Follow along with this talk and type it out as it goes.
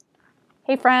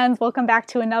Hey friends, welcome back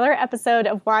to another episode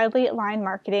of Wildly Aligned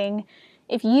Marketing.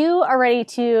 If you are ready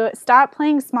to stop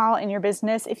playing small in your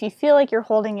business, if you feel like you're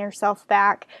holding yourself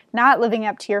back, not living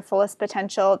up to your fullest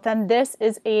potential, then this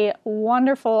is a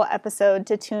wonderful episode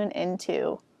to tune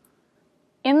into.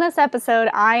 In this episode,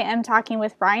 I am talking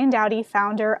with Ryan Dowdy,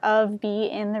 founder of Be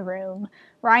in the Room.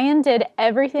 Ryan did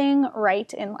everything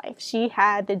right in life. She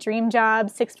had the dream job,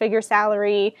 six-figure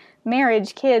salary,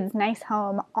 marriage, kids, nice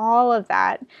home, all of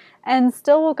that, and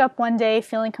still woke up one day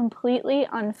feeling completely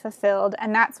unfulfilled,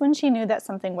 and that's when she knew that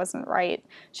something wasn't right.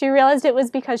 She realized it was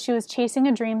because she was chasing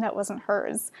a dream that wasn't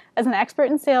hers. As an expert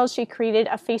in sales, she created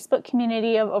a Facebook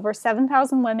community of over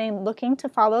 7,000 women looking to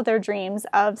follow their dreams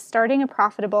of starting a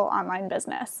profitable online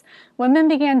business. Women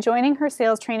began joining her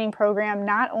sales training program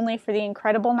not only for the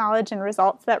incredible knowledge and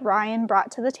results that Ryan brought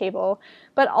to the table,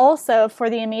 but also for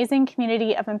the amazing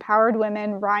community of empowered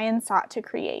women Ryan sought to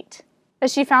create.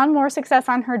 As she found more success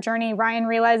on her journey, Ryan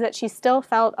realized that she still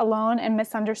felt alone and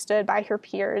misunderstood by her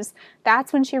peers.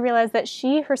 That's when she realized that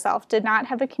she herself did not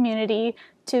have a community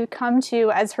to come to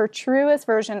as her truest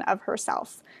version of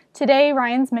herself. Today,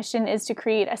 Ryan's mission is to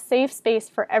create a safe space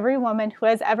for every woman who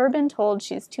has ever been told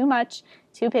she's too much,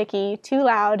 too picky, too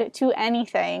loud, too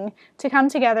anything, to come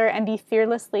together and be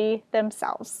fearlessly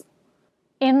themselves.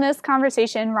 In this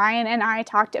conversation, Ryan and I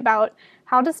talked about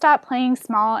how to stop playing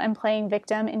small and playing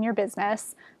victim in your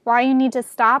business, why you need to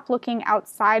stop looking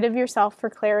outside of yourself for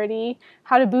clarity,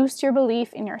 how to boost your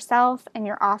belief in yourself and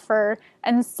your offer,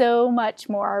 and so much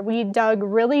more. We dug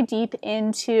really deep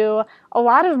into a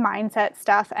lot of mindset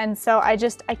stuff, and so I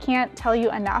can't tell you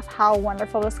enough how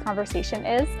wonderful this conversation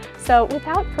is. So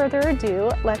without further ado,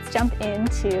 let's jump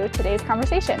into today's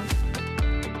conversation.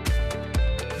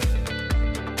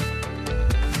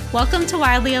 Welcome to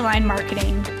Wildly Aligned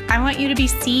Marketing. I want you to be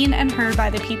seen and heard by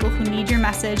the people who need your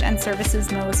message and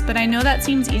services most, but I know that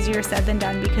seems easier said than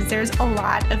done because there's a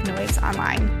lot of noise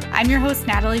online. I'm your host,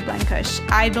 Natalie Blenkush.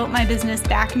 I built my business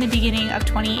back in the beginning of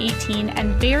 2018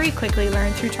 and very quickly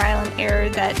learned through trial and error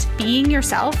that being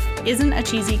yourself isn't a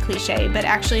cheesy cliche, but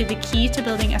actually the key to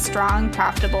building a strong,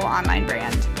 profitable online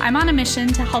brand. I'm on a mission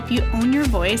to help you own your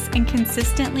voice and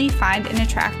consistently find and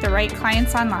attract the right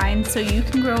clients online so you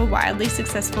can grow a wildly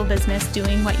successful business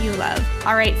doing what you love.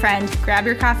 All right, friend, grab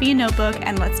your coffee and notebook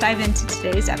and let's dive into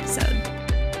today's episode.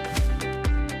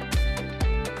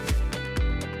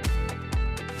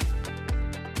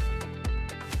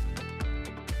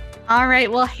 All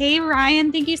right. Well, hey,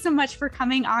 Ryan, thank you so much for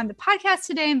coming on the podcast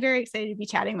today. I'm very excited to be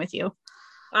chatting with you.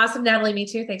 Awesome, Natalie. Me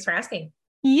too. Thanks for asking.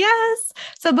 Yes.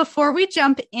 So before we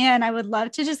jump in, I would love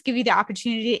to just give you the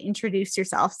opportunity to introduce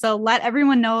yourself. So let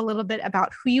everyone know a little bit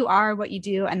about who you are, what you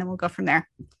do, and then we'll go from there.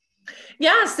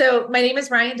 Yeah. So my name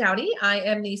is Ryan Dowdy. I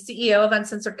am the CEO of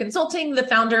Uncensored Consulting, the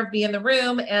founder of Be in the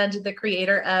Room, and the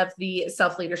creator of the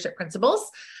Self-Leadership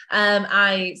Principles.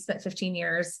 I spent 15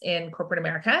 years in corporate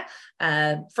America.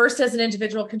 First as an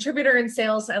individual contributor in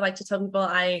sales. I like to tell people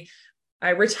I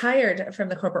retired from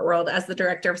the corporate world as the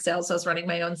director of sales. So I was running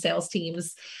my own sales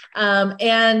teams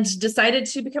and decided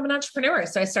to become an entrepreneur.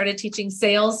 So I started teaching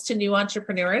sales to new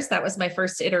entrepreneurs. That was my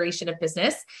first iteration of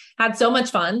business. Had so much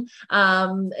fun,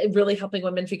 really helping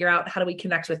women figure out how do we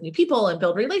connect with new people and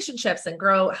build relationships and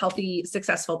grow healthy,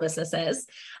 successful businesses.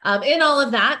 In all of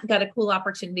that, got a cool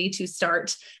opportunity to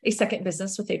start a second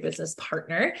business with a business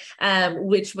partner,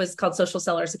 which was called Social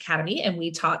Sellers Academy. And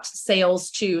we taught sales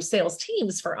to sales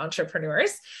teams for entrepreneurs.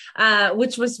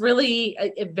 Which was really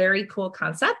a very cool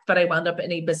concept, but I wound up in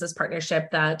a business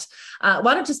partnership that wound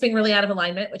up just being really out of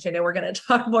alignment, which I know we're going to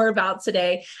talk more about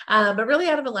today, but really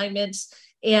out of alignment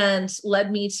and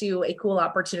led me to a cool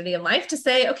opportunity in life to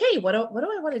say, okay, what do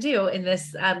I want to do in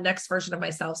this next version of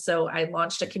myself? So I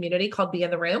launched a community called Be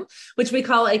in the Room, which we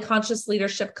call a conscious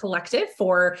leadership collective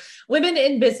for women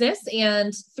in business.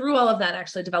 And through all of that,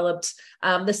 actually developed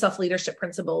the self-leadership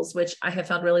principles, which I have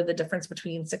found really the difference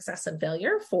between success and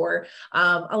failure for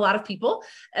a lot of people.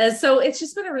 So it's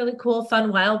just been a really cool,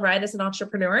 fun, wild ride as an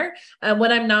entrepreneur.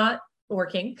 When I'm not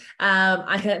working.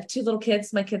 I have two little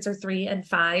kids. My kids are 3 and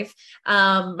 5.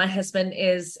 My husband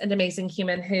is an amazing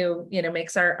human who,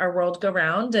 makes our world go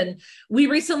round. And we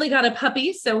recently got a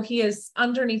puppy. So he is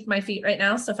underneath my feet right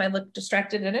now. So if I look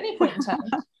distracted at any point in time,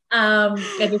 and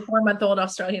a 4-month-old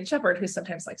Australian Shepherd who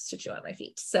sometimes likes to chew on my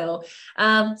feet. So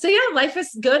yeah, life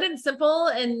is good and simple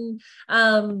and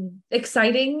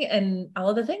exciting and all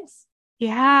of the things.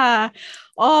 Yeah.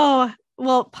 Oh,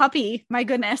 well, puppy, my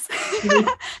goodness.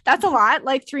 That's a lot,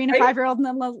 like 3 and a 5-year-old. And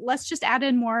then let's just add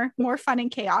in more fun and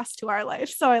chaos to our life.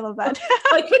 So I love that.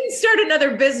 I couldn't start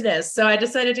another business. So I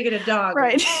decided to get a dog.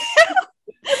 Right.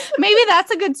 Maybe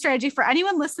that's a good strategy for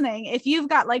anyone listening. If you've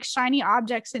got like shiny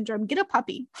object syndrome, get a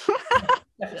puppy.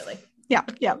 Definitely.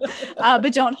 Yeah.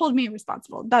 But don't hold me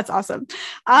responsible. That's awesome.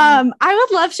 I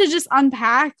would love to just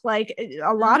unpack like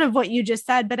a lot of what you just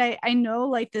said, but I know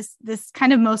like this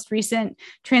kind of most recent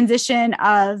transition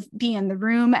of being in the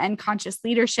room and conscious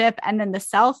leadership, and then the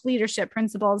self-leadership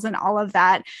principles and all of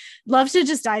that. Love to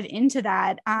just dive into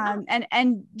that.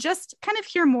 And just kind of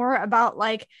hear more about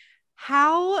like,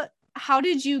 how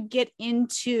did you get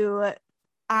into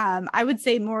I would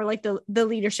say more like the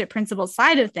leadership principles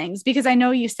side of things, because I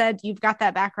know you said you've got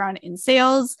that background in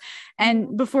sales.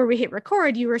 And before we hit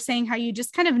record, you were saying how you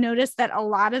just kind of noticed that a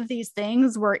lot of these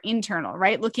things were internal,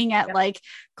 right? Looking at like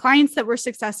clients that were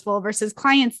successful versus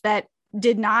clients that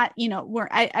did not,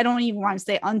 I don't even want to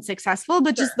say unsuccessful,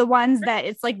 but just the ones that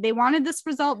it's like they wanted this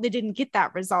result, they didn't get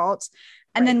that result.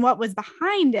 And then what was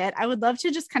behind it? I would love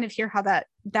to just kind of hear how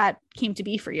that came to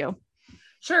be for you.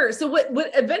 Sure. So what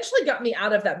eventually got me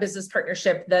out of that business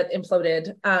partnership that imploded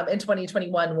in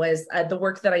 2021 was the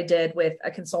work that I did with a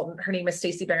consultant. Her name is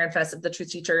Stacey Baronfest of the Truth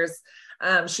Teachers.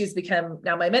 She's become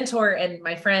now my mentor and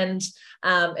my friend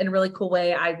in a really cool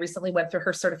way. I recently went through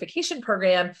her certification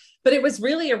program, but it was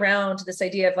really around this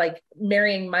idea of like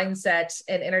marrying mindset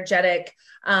and energetic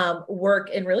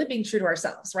work and really being true to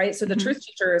ourselves, right? So the Truth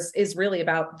Teachers is really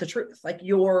about the truth, like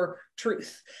your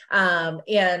truth,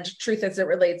 and truth as it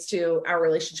relates to our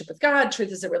relationship with God,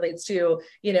 truth as it relates to,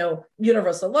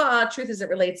 universal law, truth as it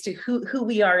relates to who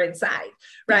we are inside,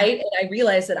 right? And I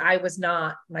realized that I was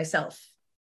not myself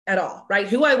at all, right?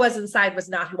 Who I was inside was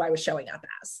not who I was showing up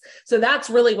as. So that's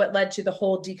really what led to the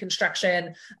whole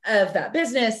deconstruction of that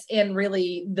business and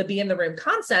really the be in the room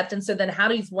concept. And so then how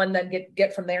does one then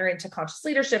get from there into conscious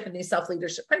leadership and these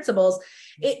self-leadership principles?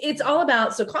 It's all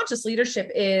about, so conscious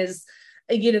leadership is,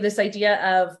 this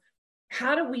idea of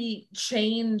how do we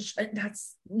change?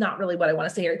 That's not really what I want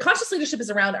to say here. Conscious leadership is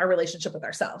around our relationship with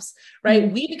ourselves, right?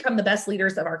 We become the best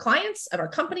leaders of our clients, of our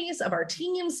companies, of our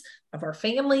teams, of our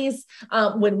families,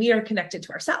 when we are connected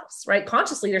to ourselves, right?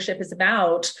 Conscious leadership is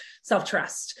about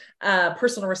self-trust,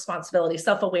 personal responsibility,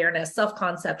 self-awareness,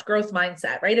 self-concept, growth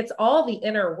mindset, right? It's all the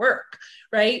inner work,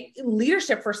 right?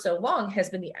 Leadership for so long has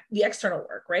been the external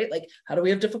work, right? Like, how do we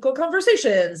have difficult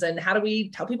conversations and how do we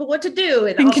tell people what to do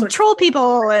and control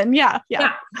people? And yeah.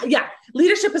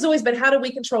 Leadership has always been, how do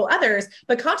we control others?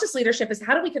 But conscious leadership is,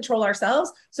 how do we control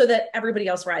ourselves so that everybody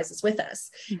else rises with us?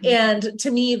 And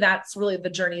to me, that's really the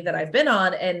journey that I've been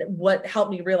on, and what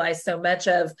helped me realize so much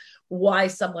of why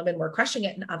some women were crushing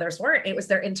it and others weren't. It was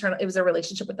their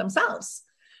relationship with themselves.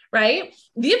 Right.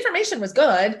 The information was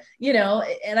good,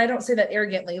 and I don't say that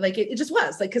arrogantly, like it just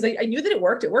was like, cause I knew that it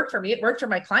worked. It worked for me. It worked for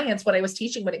my clients, what I was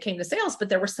teaching when it came to sales, but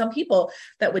there were some people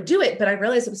that would do it. But I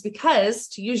realized it was because,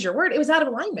 to use your word, it was out of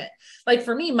alignment. Like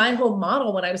for me, my whole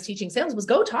model when I was teaching sales was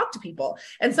go talk to people.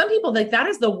 And some people like, that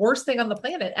is the worst thing on the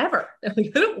planet ever.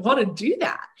 Like, I don't want to do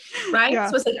that. Right.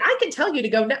 So it's like, I can tell you to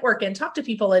go network and talk to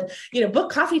people and,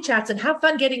 book coffee chats and have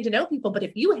fun getting to know people. But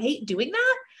if you hate doing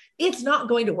that, it's not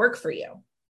going to work for you.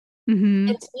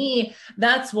 And to me,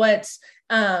 that's what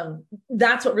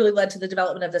really led to the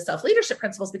development of the self-leadership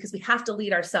principles, because we have to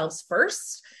lead ourselves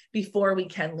first before we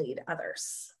can lead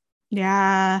others.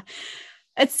 Yeah,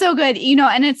 it's so good.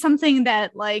 And it's something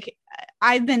that like,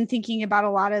 I've been thinking about a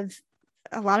lot of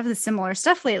the similar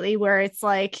stuff lately, where it's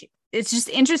like, it's just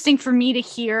interesting for me to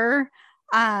hear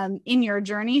in your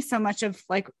journey, so much of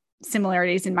like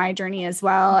similarities in my journey as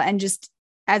well. And just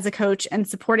as a coach and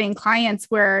supporting clients,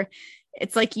 where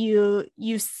it's like you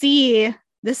see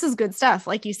this is good stuff,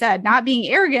 like you said, not being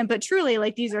arrogant, but truly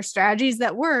like these are strategies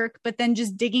that work, but then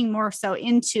just digging more so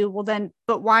into,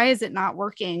 but why is it not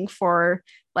working for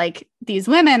like these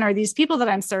women or these people that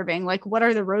I'm serving? Like, what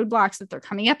are the roadblocks that they're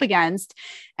coming up against,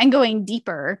 and going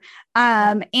deeper.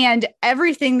 And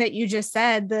everything that you just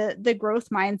said, the growth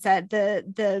mindset,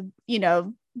 the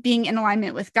being in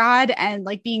alignment with God, and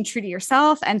like being true to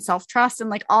yourself and self-trust and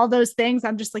like all those things.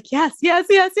 I'm just like, yes.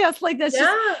 Like that's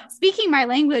just speaking my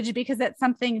language, because that's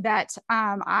something that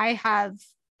I have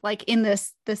like in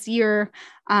this year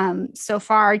so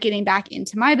far, getting back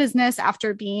into my business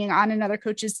after being on another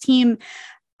coach's team.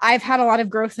 I've had a lot of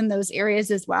growth in those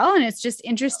areas as well. And it's just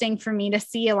interesting for me to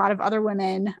see a lot of other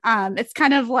women. It's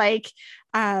kind of like,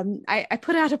 I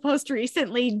put out a post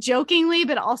recently, jokingly,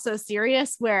 but also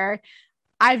serious, where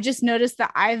I've just noticed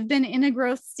that I've been in a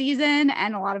growth season,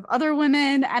 and a lot of other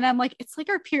women. And I'm like, it's like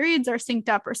our periods are synced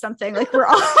up or something. Like we're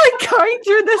all like going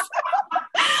through this,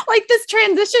 like this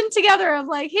transition together of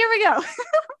like, here we go.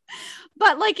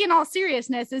 But like in all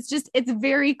seriousness, it's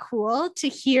very cool to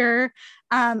hear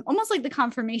almost like the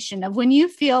confirmation of when you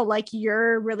feel like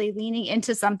you're really leaning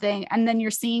into something and then you're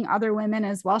seeing other women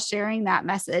as well sharing that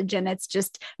message. And it's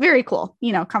just very cool,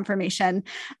 confirmation.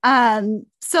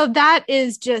 So that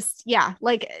is just, yeah,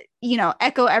 like,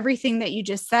 echo everything that you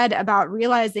just said about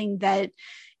realizing that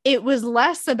it was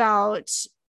less about,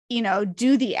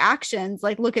 do the actions,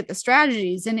 like look at the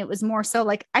strategies. And it was more so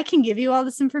like, I can give you all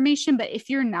this information, but if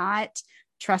you're not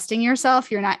trusting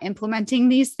yourself, you're not implementing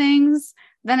these things,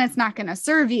 then it's not going to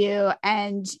serve you.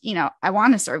 And, I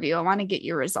want to serve you. I want to get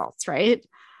your results, right?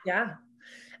 Yeah,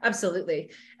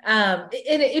 absolutely. And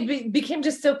it became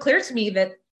just so clear to me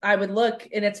that I would look,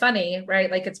 and it's funny, right?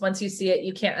 Like it's once you see it,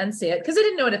 you can't unsee it, because I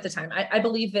didn't know it at the time. I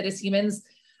believe that as humans,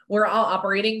 we're all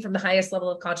operating from the highest level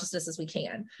of consciousness as we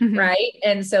can. Mm-hmm. Right.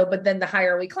 And so, but then the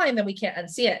higher we climb, then we can't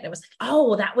unsee it. And it was like, oh,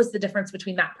 well, that was the difference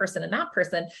between that person and that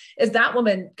person, is that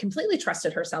woman completely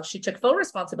trusted herself. She took full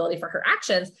responsibility for her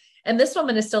actions. And this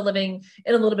woman is still living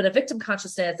in a little bit of victim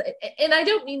consciousness. And I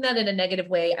don't mean that in a negative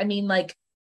way. I mean, like,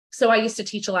 so I used to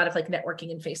teach a lot of like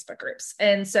networking in Facebook groups.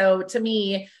 And so to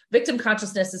me, victim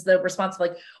consciousness is the response of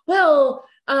like, well,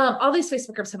 all these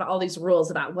Facebook groups have all these rules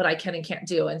about what I can and can't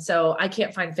do. And so I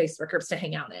can't find Facebook groups to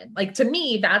hang out in. Like, to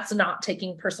me, that's not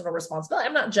taking personal responsibility.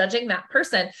 I'm not judging that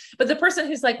person, but the person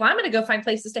who's like, well, I'm going to go find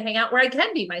places to hang out where I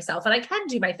can be myself and I can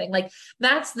do my thing. Like,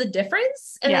 that's the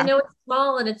difference. And I know it's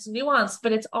small and it's nuanced,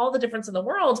 but it's all the difference in the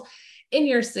world in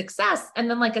your success. And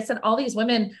then, like I said, all these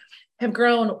women have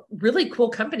grown really cool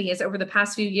companies over the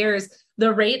past few years.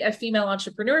 The rate of female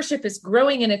entrepreneurship is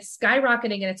growing and it's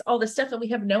skyrocketing and it's all this stuff. And we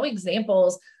have no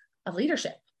examples of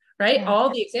leadership, right? Yeah.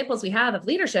 All the examples we have of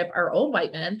leadership are old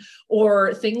white men,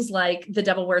 or things like The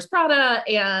Devil Wears Prada.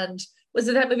 And was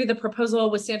it that movie, The Proposal,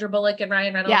 with Sandra Bullock and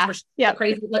Ryan Reynolds? Yeah.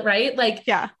 Crazy, right? Like,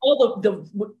 all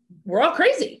we're all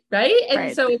crazy, right?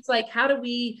 And so it's like, how do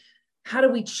we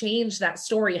change that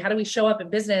story? How do we show up in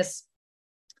business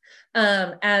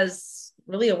as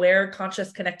really aware,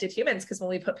 conscious, connected humans? Because when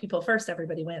we put people first,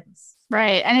 everybody wins.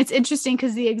 Right. And it's interesting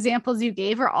because the examples you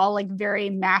gave are all like very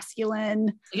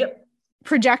masculine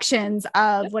projections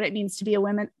of what it means to be a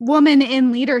woman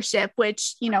in leadership,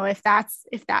 which, if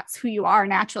that's who you are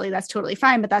naturally, that's totally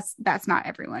fine, but that's not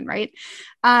everyone. Right.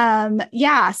 So I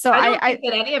don't think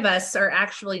that any of us are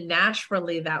actually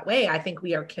naturally that way. I think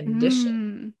we are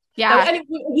conditioned. Yeah. I mean,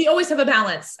 we always have a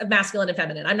balance of masculine and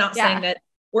feminine. I'm not saying that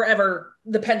wherever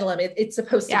the pendulum, it's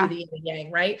supposed to be the yin and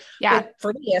yang, right? Yeah. But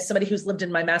for me, as somebody who's lived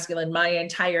in my masculine my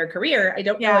entire career, I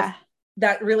don't know if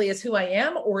that really is who I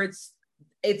am, or it's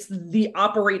the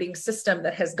operating system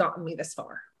that has gotten me this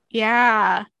far.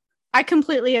 Yeah. I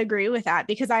completely agree with that,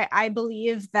 because I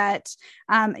believe that,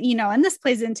 and this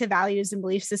plays into values and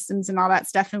belief systems and all that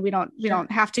stuff. And we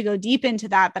don't have to go deep into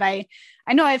that, but I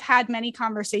know I've had many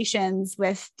conversations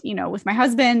with my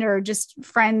husband or just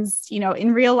friends,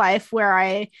 in real life, where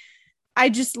I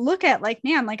just look at like,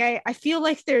 man, like I feel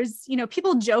like there's,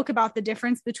 people joke about the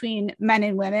difference between men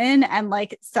and women and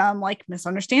like some like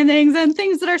misunderstandings and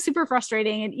things that are super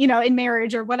frustrating and, in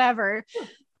marriage or whatever.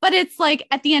 But it's like,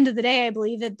 at the end of the day, I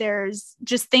believe that there's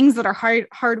just things that are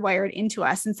hardwired into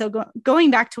us. And so going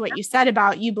back to what you said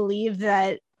about, you believe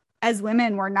that as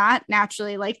women, we're not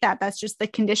naturally like that. That's just the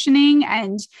conditioning.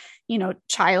 And,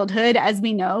 childhood, as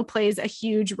we know, plays a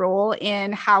huge role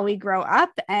in how we grow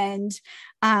up and,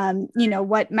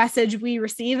 what message we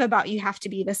receive about you have to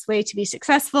be this way to be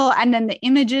successful. And then the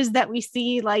images that we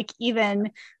see, like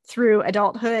even through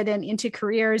adulthood and into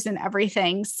careers and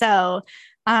everything. So,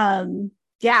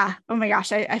 yeah. Oh my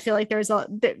gosh. I feel like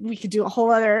we could do a whole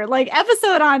other like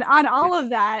episode on all of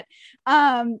that.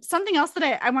 Something else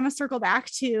that I want to circle back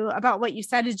to about what you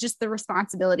said is just the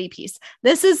responsibility piece.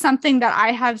 This is something that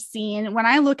I have seen when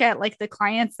I look at like the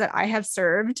clients that I have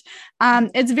served.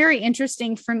 It's very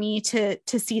interesting for me to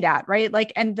see that, right?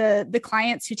 Like, and the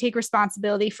clients who take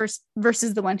responsibility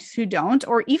versus the ones who don't,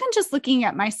 or even just looking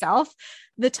at myself,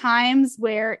 the times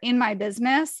where in my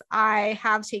business, I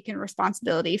have taken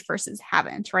responsibility versus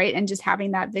haven't, right? And just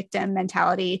having that victim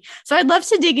mentality. So I'd love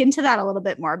to dig into that a little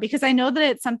bit more, because I know that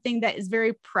it's something that is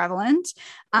very prevalent.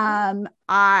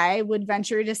 I would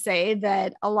venture to say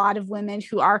that a lot of women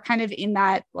who are kind of in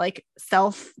that like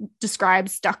self-described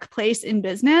stuck place in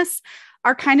business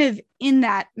are kind of in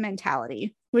that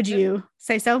mentality. Would you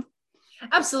say so?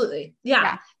 Absolutely.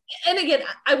 Yeah. And again,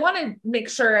 I want to make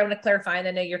sure, I want to clarify, and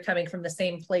I know you're coming from the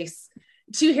same place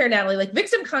too here, Natalie, like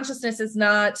victim consciousness is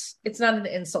it's not an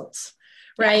insult,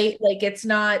 right? Yeah. Like it's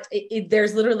not,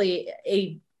 there's literally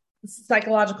a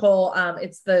psychological,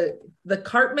 it's the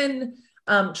Cartman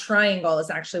triangle is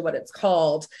actually what it's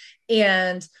called.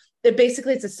 And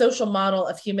it's a social model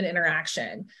of human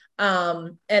interaction.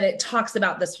 And it talks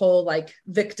about this whole like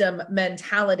victim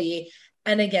mentality.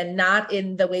 And again, not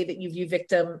in the way that you view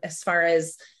victim as far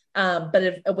as,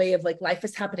 but a way of like, life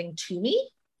is happening to me.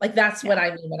 Like, that's what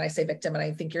I mean when I say victim. And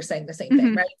I think you're saying the same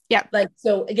thing, right? Yeah. Like,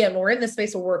 so again, when we're in this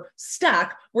space where we're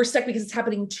stuck because it's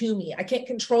happening to me. I can't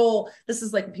control. This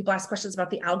is like when people ask questions about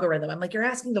the algorithm. I'm like, you're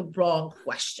asking the wrong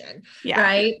question,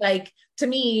 right? Like, to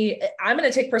me, I'm going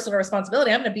to take personal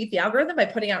responsibility. I'm going to beat the algorithm by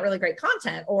putting out really great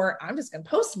content, or I'm just going to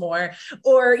post more,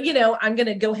 or, I'm going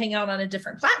to go hang out on a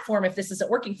different platform if this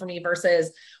isn't working for me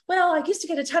versus, well, I used to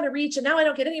get a ton of reach and now I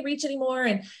don't get any reach anymore.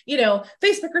 And,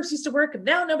 Facebook groups used to work and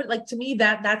now nobody, like, to me,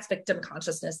 that's victim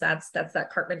consciousness. That's that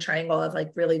Cartman triangle of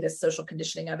like really this social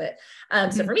conditioning of it.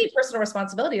 So for me, personal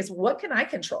responsibility is, what can I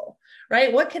control,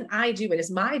 right? What can I do? It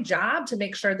is my job to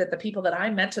make sure that the people that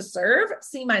I'm meant to serve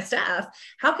see my stuff.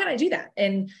 How can I do that?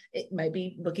 And it might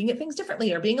be looking at things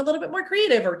differently, or being a little bit more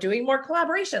creative, or doing more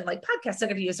collaboration, like podcast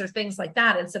interviews or things like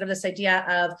that, instead of this idea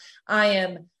of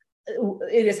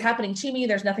it is happening to me,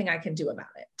 there's nothing I can do about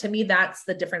it. To me, that's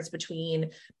the difference between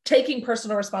taking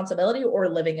personal responsibility or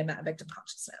living in that victim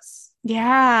consciousness.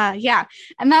 Yeah. Yeah.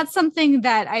 And that's something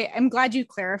that I'm glad you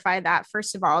clarified that,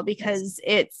 first of all, because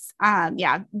it's,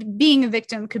 being a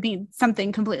victim could be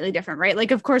something completely different, right?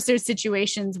 Like, of course, there's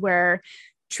situations where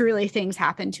truly things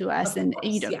happen to us, and,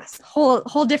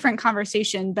 whole different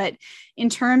conversation. But in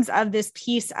terms of this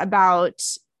piece about,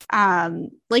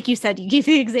 like you said, you gave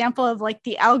the example of like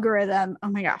the algorithm. Oh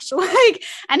my gosh. Like,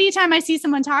 anytime I see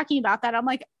someone talking about that, I'm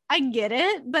like, I get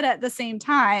it. But at the same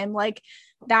time, like,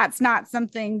 that's not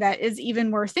something that is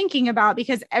even worth thinking about,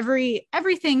 because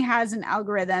everything has an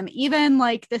algorithm, even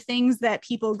like the things that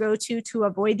people go to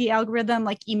avoid the algorithm,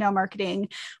 like email marketing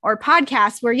or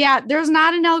podcasts, where there's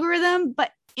not an algorithm, but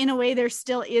in a way there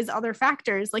still is other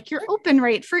factors, like your open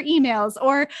rate for emails,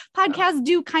 or podcasts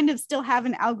do kind of still have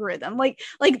an algorithm, like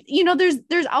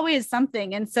there's always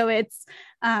something. And so it's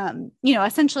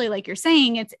essentially, like you're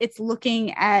saying, it's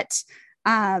looking at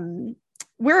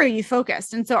where are you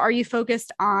focused? And so are you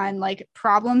focused on like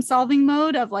problem solving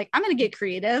mode of like, I'm going to get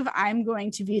creative. I'm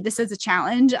going to view this as a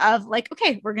challenge of like,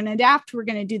 okay, we're going to adapt. We're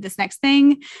going to do this next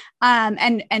thing.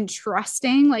 And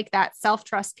trusting, like that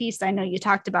self-trust piece. I know you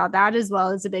talked about that as well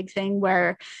as a big thing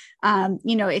where,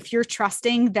 if you're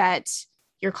trusting that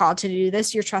you're called to do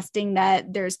this, you're trusting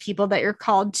that there's people that you're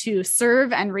called to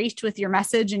serve and reach with your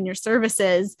message and your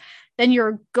services, then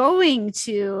you're going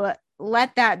to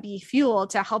let that be fuel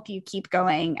to help you keep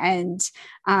going and,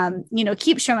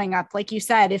 keep showing up. Like you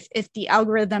said, if the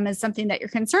algorithm is something that you're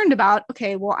concerned about,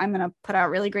 okay, well, I'm going to put out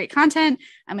really great content.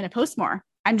 I'm going to post more.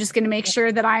 I'm just going to make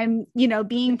sure that I'm,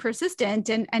 being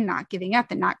persistent and not giving up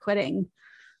and not quitting.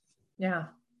 Yeah.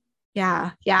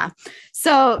 Yeah. Yeah.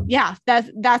 So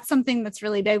that's something that's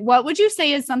really big. What would you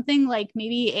say is something like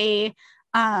maybe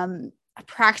a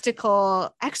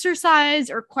practical exercise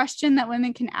or question that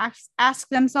women can ask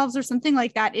themselves, or something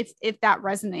like that, if that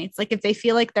resonates, like if they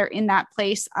feel like they're in that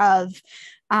place of,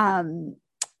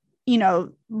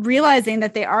 realizing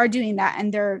that they are doing that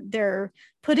and they're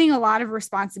putting a lot of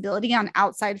responsibility on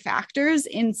outside factors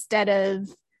instead of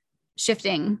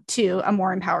shifting to a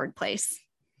more empowered place?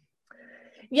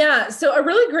 Yeah. So a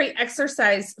really great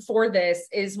exercise for this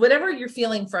is whatever you're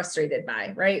feeling frustrated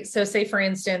by, right? So say, for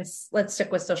instance, let's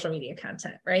stick with social media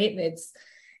content, right? It's,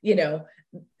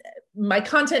 my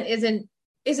content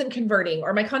isn't converting,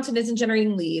 or my content isn't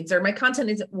generating leads, or my content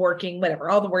isn't working, whatever,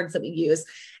 all the words that we use.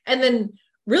 And then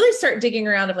really start digging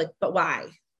around of like, but why?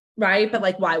 Right. But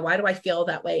like, why do I feel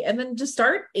that way? And then just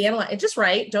start analyzing, just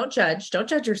write, don't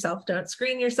judge yourself. Don't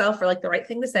screen yourself for like the right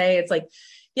thing to say. It's like,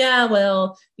 yeah,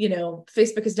 well,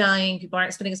 Facebook is dying. People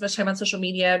aren't spending as much time on social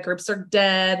media. Groups are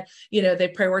dead.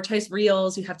 They prioritize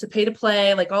reels. You have to pay to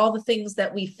play, like all the things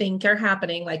that we think are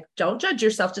happening. Like, don't judge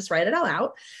yourself, just write it all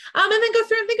out. And then go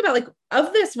through and think about like,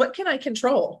 of this, what can I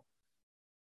control?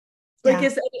 Like,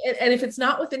 and if it's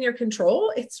not within your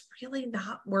control, it's really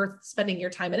not worth spending your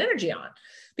time and energy on,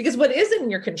 because what is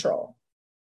in your control,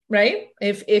 right?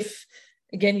 If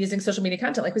again, using social media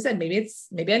content, like we said, maybe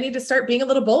I need to start being a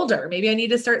little bolder. Maybe I need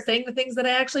to start saying the things that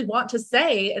I actually want to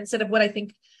say instead of what I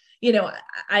think.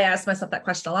 I ask myself that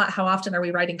question a lot. How often are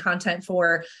we writing content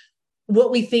for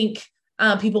what we think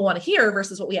people want to hear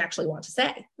versus what we actually want to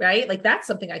say, right? Like, that's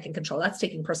something I can control. That's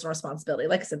taking personal responsibility.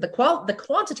 Like I said, the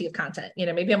quantity of content,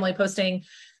 maybe I'm only posting,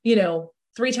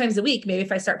 3 times a week. Maybe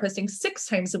if I start posting 6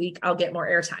 times a week, I'll get more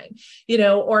airtime, you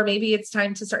know, or maybe it's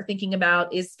time to start thinking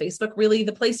about, is Facebook really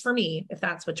the place for me? If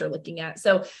that's what you're looking at.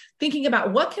 So thinking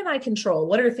about what can I control?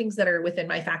 What are things that are within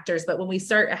my factors? But when we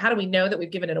start, how do we know that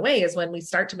we've given it away is when we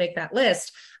start to make that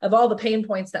list of all the pain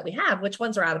points that we have, which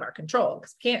ones are out of our control,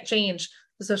 because we can't change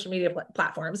the social media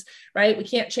platforms, right? We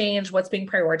can't change what's being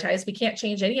prioritized. We can't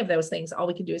change any of those things. All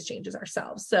we can do is change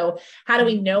ourselves. So how do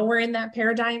we know we're in that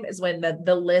paradigm is when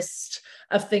the list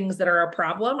of things that are a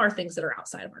problem are things that are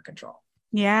outside of our control.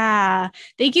 Yeah.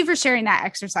 Thank you for sharing that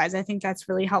exercise. I think that's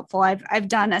really helpful. I've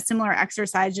done a similar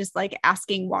exercise, just like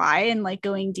asking why and like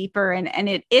going deeper. And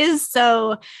it is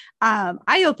so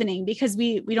eye-opening because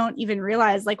we don't even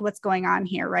realize like what's going on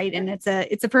here. Right. And it's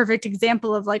a perfect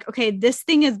example of like, okay, this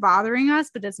thing is bothering us,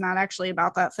 but it's not actually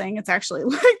about that thing. It's actually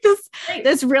like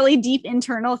this really deep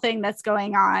internal thing that's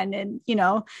going on. And, you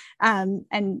know,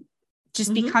 and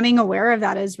just becoming aware of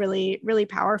that is really, really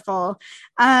powerful.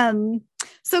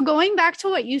 So going back to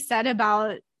what you said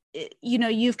about, you know,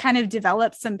 you've kind of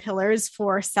developed some pillars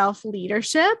for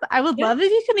self-leadership. I would love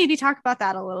if you could maybe talk about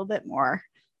that a little bit more.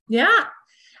 Yeah,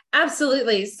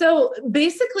 absolutely. So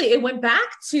basically it went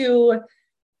back to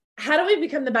how do we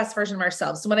become the best version of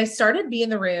ourselves? So when I started Be in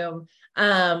the Room,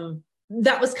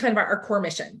 that was kind of our core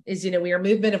mission is, you know, we are a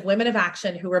movement of women of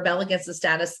action who rebel against the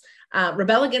status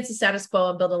quo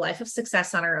and build a life of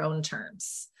success on our own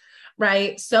terms.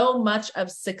 Right. So much of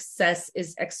success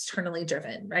is externally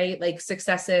driven, right? Like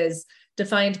success is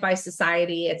defined by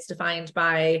society. It's defined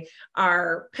by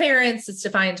our parents. It's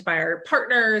defined by our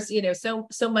partners. You know,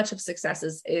 so much of success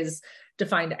is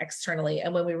defined externally.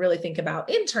 And when we really think about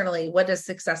internally, what does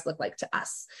success look like to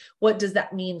us? What does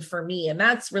that mean for me? And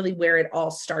that's really where it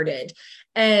all started.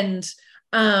 And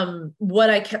what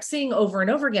I kept seeing over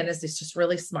and over again is these just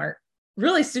really smart,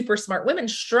 really super smart women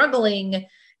struggling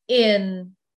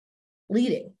in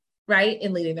leading, right?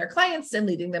 In leading their clients and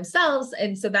leading themselves.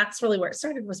 And so that's really where it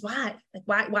started was why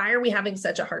are we having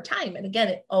such a hard time? And again,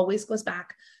 it always goes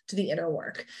back to the inner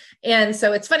work. And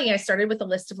so it's funny, I started with a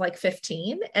list of like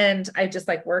 15 and I just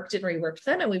like worked and reworked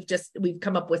them. And we've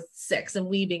come up with 6, and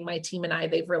we being my team and I,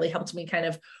 they've really helped me kind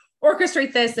of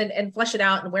orchestrate this and flesh it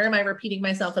out. And where am I repeating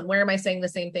myself? And where am I saying the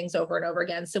same things over and over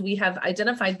again? So we have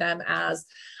identified them as,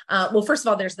 well, first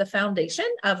of all, there's the foundation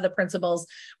of the principles,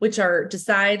 which are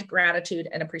decide, gratitude,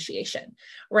 and appreciation,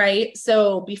 right?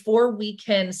 So before we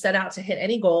can set out to hit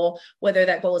any goal, whether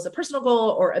that goal is a personal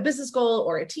goal or a business goal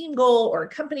or a team goal or a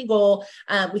company goal,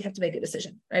 we have to make a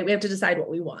decision, right? We have to decide what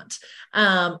we want.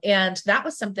 And that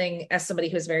was something, as somebody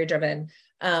who's very driven,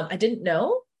 I didn't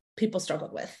know people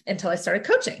struggled with until I started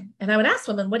coaching. And I would ask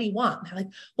women, what do you want? And they're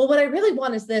like, well, what I really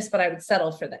want is this, but I would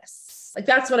settle for this. Like,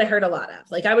 that's what I heard a lot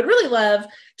of. Like, I would really love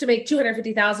to make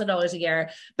 $250,000 a year,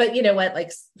 but you know what,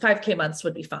 like 5K months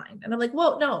would be fine. And I'm like,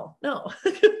 well, no.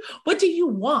 What do you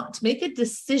want? Make a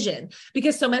decision,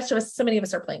 because so many of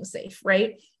us are playing safe,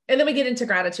 right? And then we get into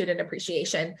gratitude and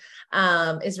appreciation,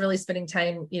 is really spending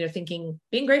time, you know, thinking,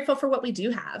 being grateful for what we do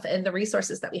have and the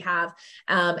resources that we have.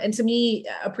 And to me,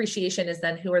 appreciation is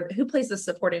then who plays the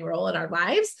supporting role in our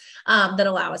lives that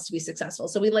allow us to be successful.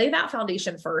 So we lay that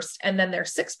foundation first. And then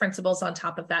there's 6 principles on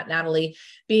top of that, Natalie,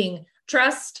 being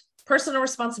trust, personal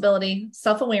responsibility,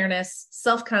 self-awareness,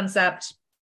 self-concept,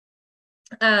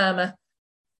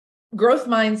 growth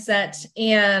mindset.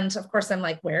 And of course, I'm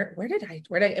like, where did I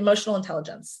emotional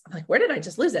intelligence? I'm like, where did I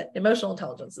just lose it? Emotional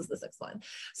intelligence is the 6th one.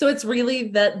 So it's really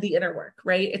the inner work,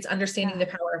 right? It's understanding the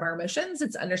power of our emotions.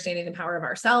 It's understanding the power of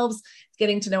ourselves. It's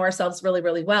getting to know ourselves really,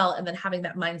 really well. And then having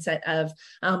that mindset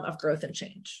of growth and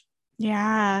change.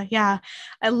 Yeah. Yeah.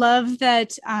 I love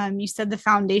that you said the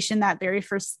foundation, that very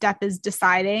first step is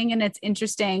deciding. And it's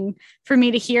interesting for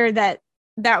me to hear that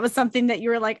was something that you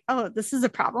were like, oh, this is a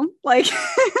problem. Like,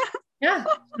 yeah,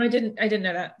 I didn't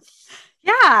know that.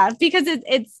 Yeah, because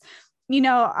it's, you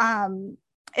know,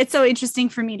 it's so interesting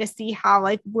for me to see how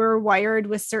like we're wired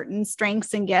with certain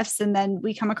strengths and gifts. And then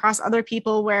we come across other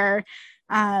people where,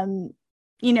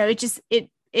 you know,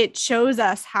 it shows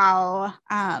us how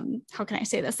can I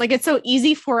say this? Like, it's so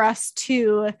easy for us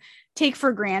to take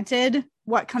for granted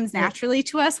what comes naturally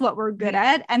to us, what we're good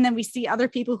at. And then we see other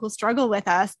people who struggle with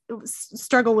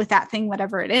that thing,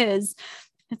 whatever it is.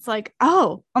 It's like,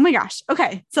 oh my gosh.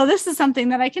 Okay. So this is something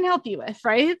that I can help you with.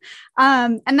 Right.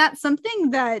 And that's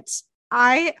something that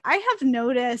I have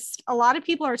noticed a lot of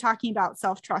people are talking about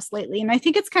self-trust lately. And I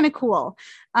think it's kind of cool.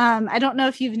 I don't know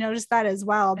if you've noticed that as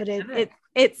well, but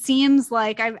it seems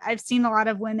like I've seen a lot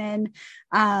of women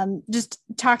just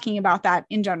talking about that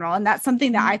in general. And that's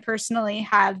something that I personally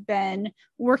have been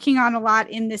working on a lot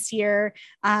in this year.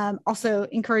 Also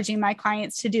encouraging my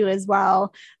clients to do as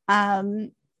well.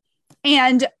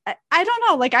 And I don't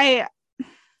know, like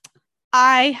I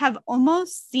have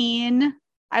almost seen,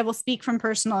 I will speak from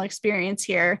personal experience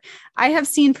here. I have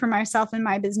seen for myself in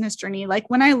my business journey, like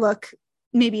when I look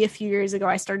maybe a few years ago,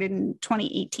 I started in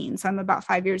 2018. So I'm about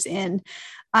 5 years in.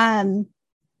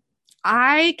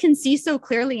 I can see so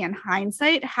clearly in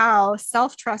hindsight how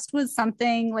self-trust was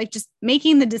something like just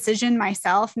making the decision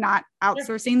myself, not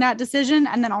outsourcing that decision.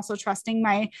 And then also trusting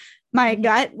my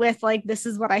gut with like, this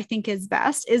is what I think is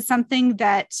best, is something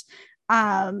that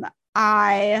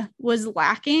I was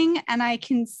lacking. And I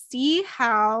can see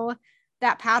how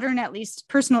that pattern, at least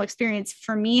personal experience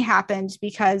for me, happened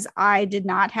because I did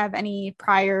not have any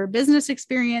prior business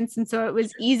experience. And so it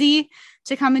was easy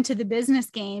to come into the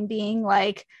business game being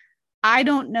like, I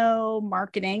don't know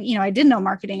marketing. You know, I didn't know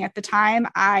marketing at the time.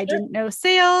 I didn't know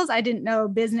sales. I didn't know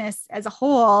business as a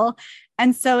whole.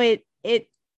 And so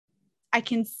I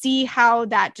can see how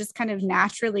that just kind of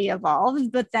naturally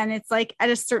evolved. But then it's like at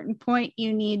a certain point,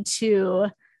 you need to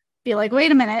be like,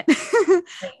 wait a minute.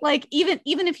 Like even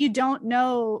if you don't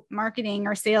know marketing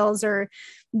or sales or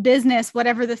business,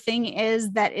 whatever the thing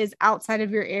is that is outside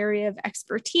of your area of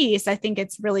expertise, I think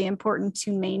it's really important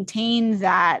to maintain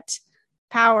that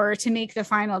power to make the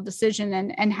final decision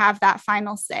and have that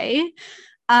final say.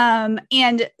 And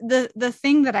the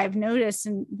thing that I've noticed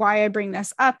and why I bring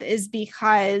this up is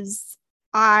because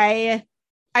I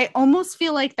almost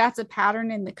feel like that's a pattern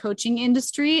in the coaching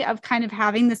industry of kind of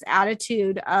having this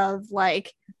attitude of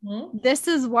like, this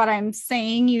is what I'm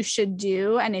saying you should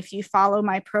do. And if you follow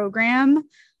my program,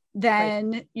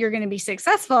 then you're going to be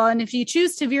successful. And if you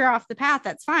choose to veer off the path,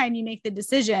 that's fine. You make the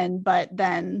decision, but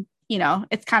then, you know,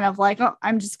 it's kind of like, oh,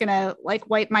 I'm just going to like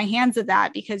wipe my hands of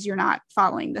that because you're not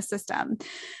following the system.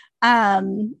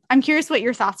 I'm curious what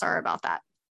your thoughts are about that.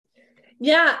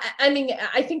 Yeah. I mean,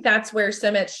 I think that's where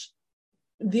so much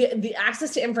the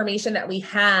access to information that we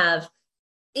have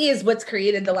is what's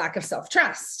created the lack of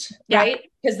self-trust,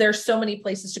 right? Because there's so many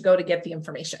places to go to get the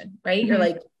information, right? You're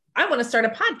like, I want to start a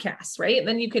podcast, right? And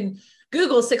then you can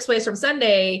Google 6 ways from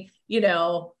Sunday, you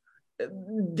know,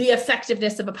 the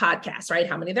effectiveness of a podcast, right?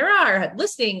 How many there are,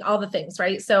 listening, all the things,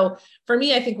 right? So for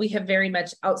me, I think we have very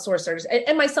much outsourcers,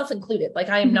 and myself included. Like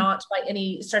I am not by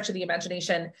any stretch of the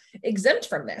imagination exempt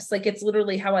from this. Like it's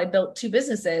literally how I built two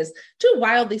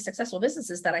wildly successful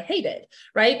businesses that I hated,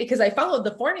 right? Because I followed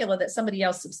the formula that somebody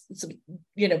else,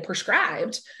 you know,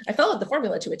 prescribed. I followed the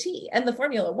formula to a T, and the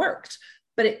formula worked,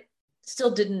 but it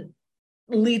still didn't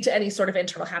lead to any sort of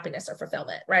internal happiness or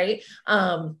fulfillment, right?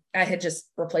 I had just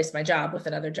replaced my job with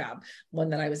another job, one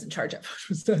that I was in charge of, which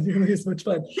was not nearly as much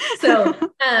fun. So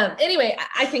anyway,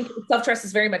 I think self-trust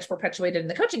is very much perpetuated in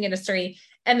the coaching industry.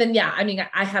 And then, yeah, I mean,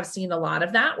 I have seen a lot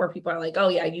of that where people are like, oh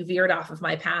yeah, you veered off of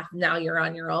my path. Now you're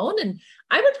on your own. And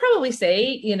I would probably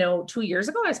say, you know, 2 years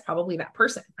ago, I was probably that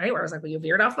person, right? Where I was like, well, you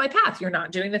veered off my path. You're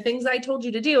not doing the things I told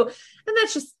you to do. And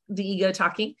that's just the ego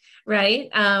talking, right?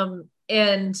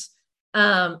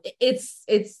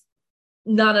 It's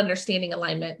not understanding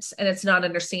alignment, and it's not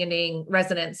understanding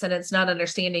resonance, and it's not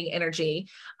understanding energy.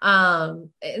 And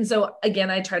so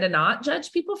again, I try to not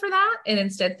judge people for that and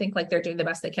instead think like they're doing the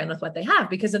best they can with what they have,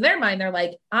 because in their mind, they're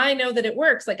like, I know that it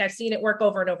works. Like I've seen it work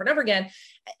over and over and over again.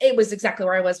 It was exactly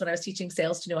where I was when I was teaching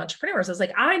sales to new entrepreneurs. I was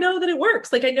like, I know that it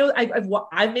works. Like I know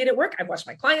I've made it work. I've watched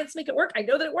my clients make it work. I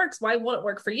know that it works. Why won't it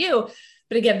work for you?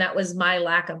 But again, that was my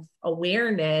lack of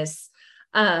awareness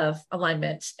of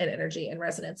alignment and energy and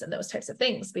resonance and those types of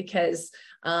things, because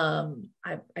I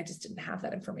just didn't have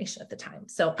that information at the time.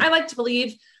 So I like to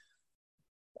believe,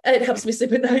 it helps me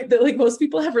sleep at night, that like most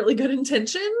people have really good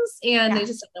intentions and they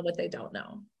just don't know what they don't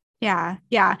know. Yeah.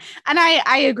 Yeah. And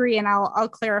I agree. And I'll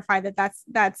clarify that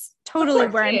that's totally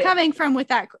where I'm coming from with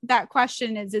that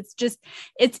question. Is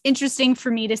it's interesting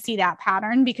for me to see that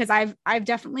pattern, because I've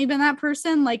definitely been that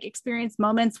person, like experienced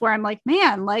moments where I'm like,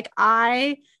 man, like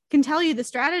I can tell you the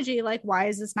strategy, like, why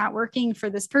is this not working for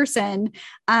this person?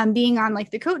 Being on like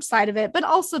the coach side of it, but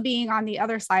also being on the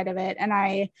other side of it. And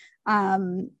I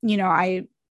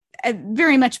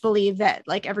very much believe that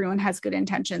like everyone has good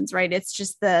intentions, right? It's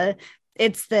just the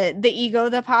ego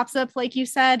that pops up, like you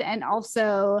said. And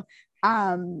also,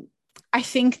 I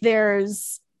think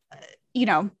there's,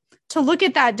 to look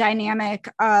at that dynamic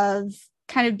of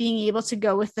kind of being able to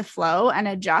go with the flow and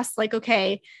adjust, like,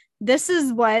 okay, this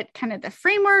is what kind of the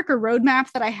framework or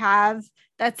roadmap that I have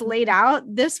that's laid out.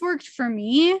 This worked for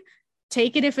me.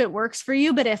 Take it if it works for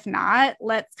you. But if not,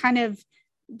 let's kind of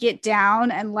get down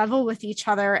and level with each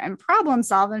other and problem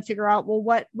solve and figure out, well,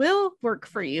 what will work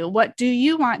for you? What do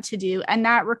you want to do? And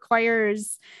that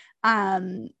requires,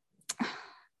 effort's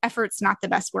not the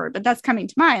best word, but that's coming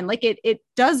to mind. Like it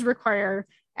does require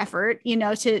effort,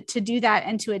 to do that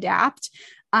and to adapt.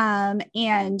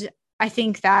 And I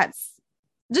think that's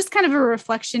just kind of a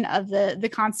reflection of the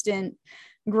constant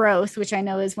growth, which I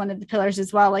know is one of the pillars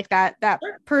as well, like that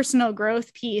personal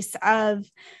growth piece of,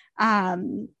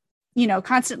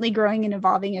 constantly growing and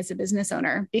evolving as a business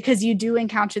owner, because you do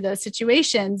encounter those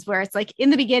situations where it's like in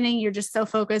the beginning, you're just so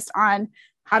focused on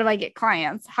how do I get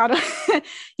clients? How do,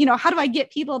 how do I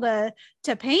get people to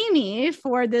pay me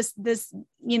for this,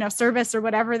 service or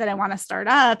whatever that I want to start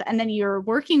up? And then you're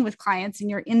working with clients and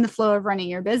you're in the flow of running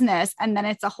your business. And then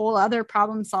it's a whole other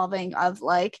problem solving of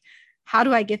like, how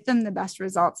do I get them the best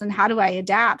results and how do I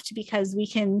adapt? Because we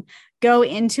can go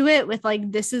into it with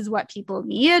like, this is what people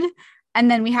need. And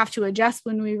then we have to adjust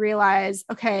when we realize,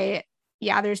 okay,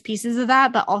 yeah, there's pieces of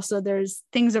that, but also there's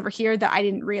things over here that I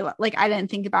didn't realize, like I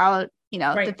didn't think about,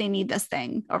 right, that they need this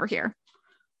thing over here.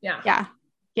 Yeah.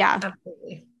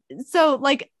 Absolutely. So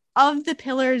like of the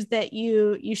pillars that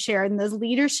you shared and those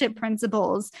leadership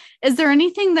principles, is there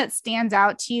anything that stands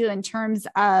out to you in terms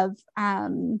of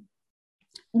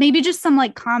maybe just some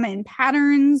like common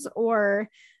patterns or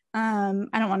I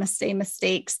don't want to say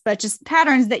mistakes, but just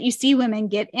patterns that you see women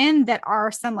get in that are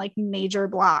some like major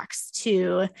blocks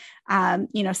to,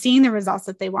 seeing the results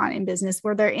that they want in business,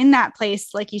 where they're in that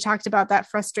place, like you talked about, that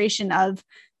frustration of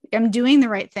I'm doing the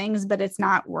right things, but it's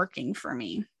not working for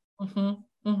me.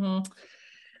 Mm-hmm. Mm-hmm.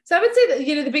 So I would say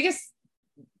that, the biggest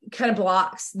kind of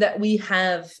blocks that we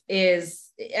have is,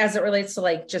 as it relates to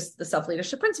like just the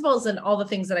self-leadership principles and all the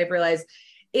things that I've realized,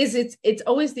 is it's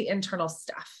always the internal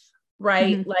stuff.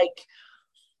 Right. Mm-hmm. Like,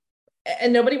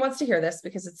 and nobody wants to hear this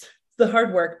because it's the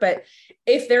hard work, but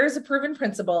if there is a proven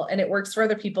principle and it works for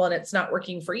other people and it's not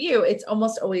working for you, it's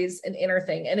almost always an inner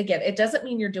thing. And again, it doesn't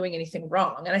mean you're doing anything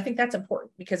wrong. And I think that's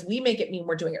important because we make it mean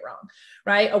we're doing it wrong,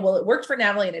 right? Oh, well, it worked for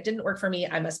Natalie and it didn't work for me.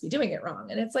 I must be doing it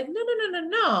wrong. And it's like,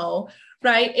 no.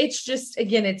 Right. It's just,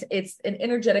 again, it's an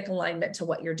energetic alignment to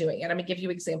what you're doing. And I'm gonna give you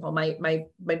an example. My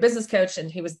business coach,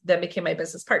 and he then became my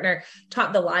business partner,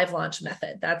 taught the live launch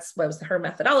method. That's what was her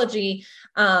methodology.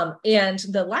 And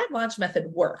the live launch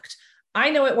method worked. I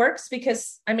know it works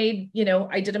because I did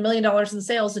 $1 million in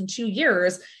sales in 2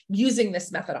 years using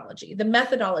this methodology. The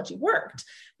methodology worked,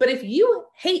 but if you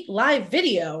hate live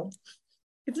video,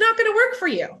 it's not going to work for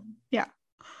you. Yeah.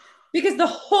 Because the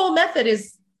whole method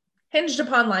is hinged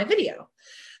upon live video.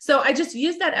 So I just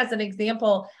use that as an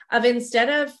example of, instead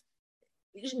of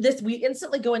this, we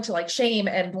instantly go into like shame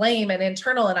and blame and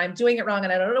internal, and I'm doing it wrong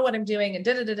and I don't know what I'm doing and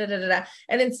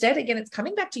And instead, again, it's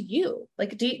coming back to you.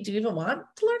 Like, do you even want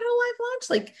to learn how to live launch?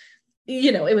 Like,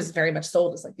 it was very much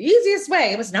sold as like the easiest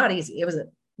way. It was not easy. It was a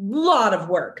lot of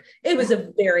work. It was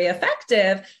a very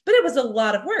effective, but it was a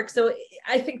lot of work. So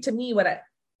I think, to me,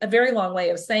 a very long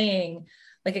way of saying,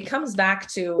 like, it comes back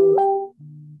to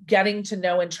getting to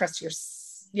know and trust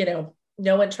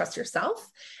know and trust yourself,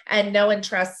 and know and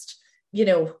trust,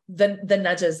 the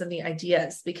nudges and the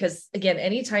ideas, because again,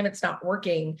 anytime it's not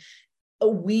working,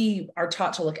 we are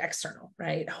taught to look external,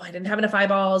 right? Oh, I didn't have enough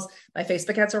eyeballs. My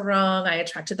Facebook ads are wrong. I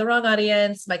attracted the wrong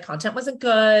audience. My content wasn't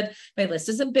good. My list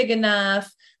isn't big enough,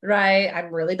 right?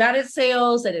 I'm really bad at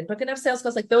sales. I didn't book enough sales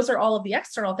calls. Like, those are all of the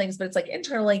external things, but it's like,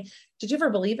 internally, did you ever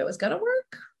believe it was going to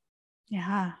work?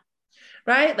 Yeah.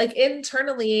 Right? Like,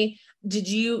 internally,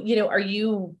 are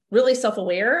you really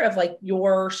self-aware of like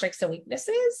your strengths and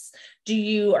weaknesses?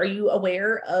 Are you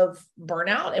aware of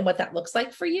burnout and what that looks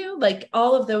like for you? Like,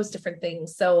 all of those different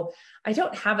things. So I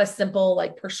don't have a simple,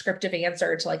 like, prescriptive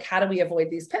answer to like, how do we avoid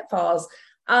these pitfalls,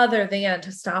 other than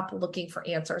to stop looking for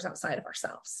answers outside of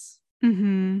ourselves.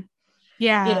 Mm-hmm.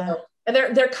 Yeah. And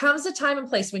there comes a time and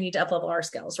place we need to up-level our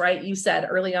skills, right? You said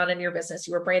early on in your business,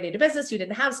 you were brand new to business, you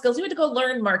didn't have skills, you had to go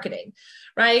learn marketing,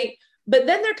 right? But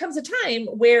then there comes a time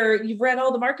where you've read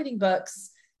all the marketing books,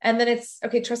 and then it's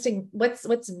okay, trusting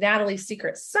what's Natalie's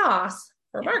secret sauce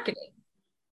for marketing.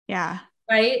 Yeah.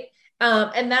 Right.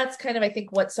 And that's kind of, I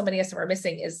think, what so many of us are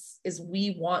missing is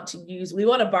we want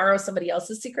to borrow somebody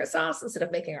else's secret sauce instead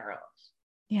of making our own.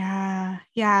 Yeah.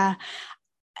 Yeah.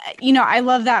 I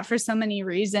love that for so many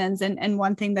reasons. And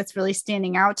one thing that's really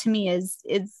standing out to me is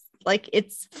like,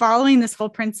 it's following this whole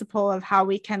principle of how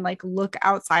we can like look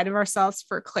outside of ourselves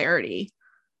for clarity,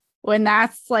 when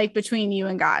that's like between you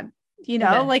and God,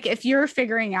 like if you're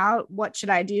figuring out what should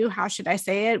I do, how should I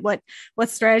say it, what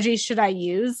strategies should I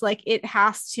use, like it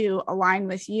has to align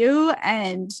with you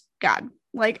and God,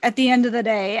 like at the end of the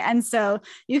day. And so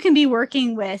you can be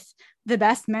working with the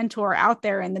best mentor out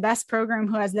there and the best program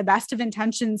who has the best of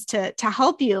intentions to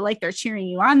help you, like they're cheering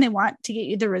you on, they want to get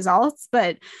you the results,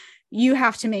 but you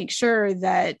have to make sure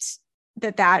that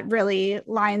really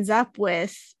lines up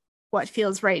with what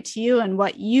feels right to you and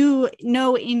what you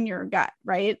know in your gut.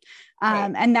 Right.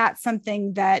 And that's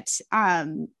something that,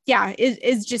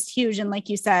 is just huge. And like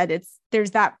you said,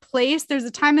 there's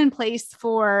a time and place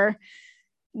for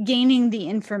gaining the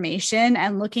information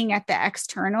and looking at the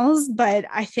externals. But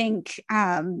I think,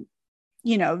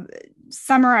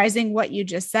 summarizing what you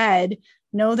just said,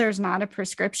 no, there's not a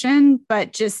prescription,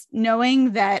 but just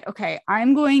knowing that, okay,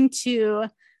 I'm going to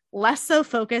less so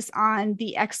focus on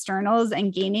the externals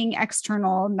and gaining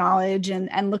external knowledge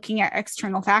and looking at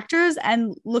external factors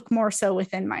and look more so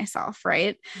within myself.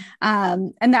 Right.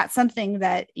 And that's something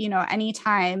that,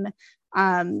 anytime,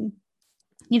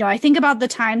 I think about the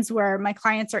times where my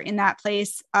clients are in that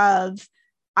place of,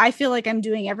 I feel like I'm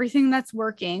doing everything that's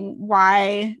working.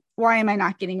 Why am I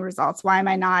not getting results? Why am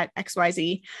I not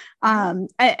XYZ?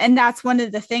 And that's one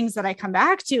of the things that I come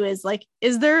back to is like,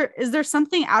 is there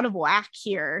something out of whack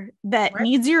here that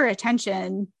needs your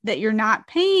attention that you're not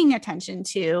paying attention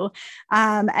to?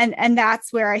 And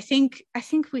that's where I think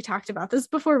we talked about this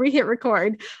before we hit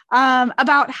record,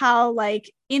 about how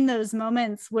like in those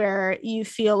moments where you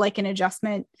feel like an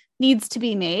adjustment needs to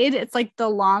be made, it's like the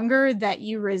longer that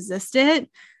you resist it,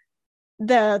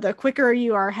 the quicker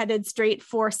you are headed straight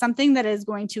for something that is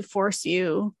going to force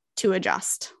you to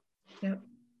adjust. Yep.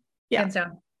 Yeah. Hands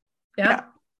down. Yeah.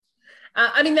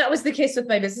 I mean, that was the case with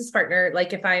my business partner.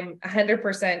 Like if I'm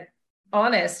 100%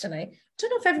 honest, and I don't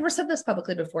know if I've ever said this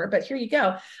publicly before, but here you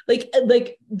go. Like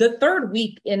the third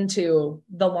week into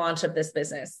the launch of this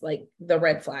business, like the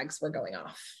red flags were going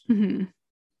off. Mm-hmm.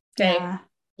 Okay. Yeah.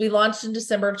 We launched in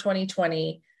December of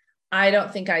 2020. I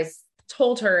don't think I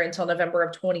told her until November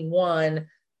of 21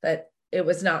 that it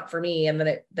was not for me. And then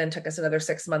it took us another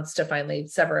 6 months to finally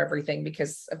sever everything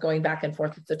because of going back and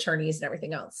forth with attorneys and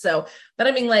everything else. So, but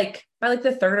I mean, like by like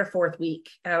the third or fourth week,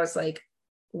 I was like,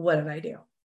 what did I do?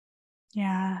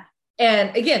 Yeah.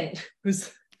 And again,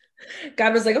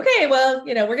 God was like, okay, well,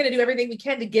 we're going to do everything we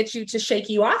can to get you to shake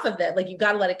you off of that. Like, you've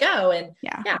got to let it go. And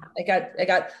I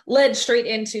got led straight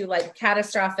into like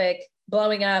catastrophic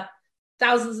blowing up,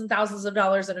 thousands and thousands of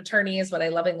dollars in attorneys, what I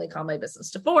lovingly call my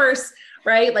business divorce,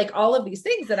 right? Like all of these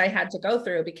things that I had to go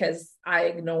through because I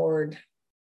ignored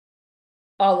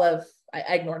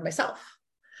myself.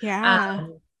 Yeah.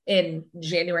 In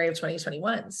January of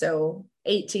 2021. So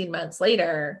 18 months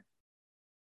later,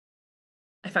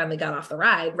 I finally got off the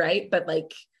ride, right? But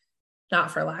like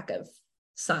not for lack of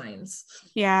signs.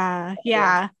 Yeah.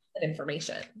 Yeah.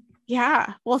 Information.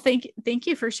 Yeah. Well, thank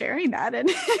you for sharing that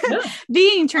and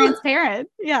being transparent.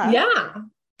 Yeah. Yeah.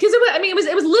 Because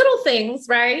it was little things,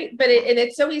 right? But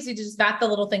it's so easy to just bat the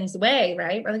little things away,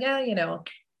 right? We're like,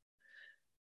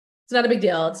 it's not a big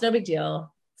deal. It's no big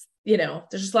deal. There's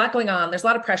just a lot going on. There's a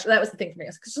lot of pressure. That was the thing for me.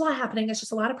 There's a lot happening. It's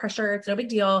just a lot of pressure. It's no big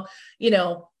deal,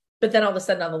 but then all of a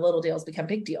sudden all the little deals become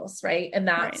big deals. Right. And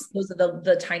those are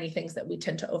the tiny things that we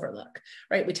tend to overlook,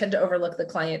 right? We tend to overlook the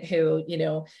client who,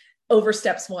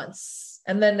 oversteps once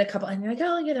and then a couple, and you're like,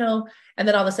 oh, and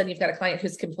then all of a sudden you've got a client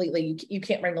who's completely, you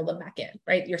can't wrangle them back in,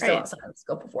 right? You're still outside of the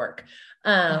scope of work.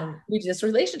 We do this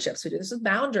with relationships. We do this with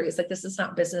boundaries. Like this is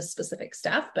not business specific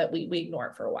stuff, but we ignore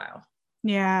it for a while.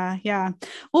 Yeah. Yeah.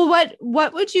 Well,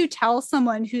 what would you tell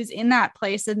someone who's in that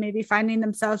place of maybe finding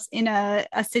themselves in a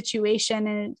situation,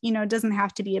 and, it doesn't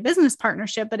have to be a business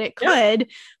partnership, but it could,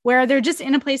 where they're just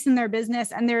in a place in their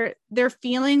business and they're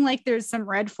feeling like there's some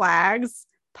red flags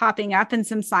popping up and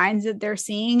some signs that they're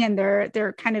seeing and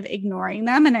they're kind of ignoring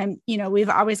them. And we've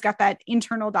always got that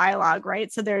internal dialogue,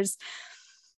 right? So there's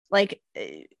like,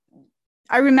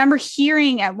 I remember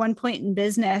hearing at one point in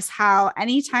business how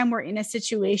anytime we're in a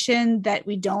situation that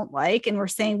we don't like and we're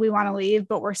saying we want to leave,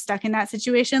 but we're stuck in that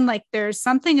situation, like there's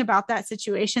something about that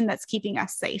situation that's keeping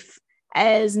us safe,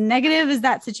 as negative as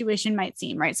that situation might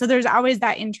seem, right? So there's always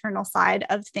that internal side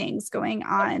of things going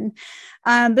on.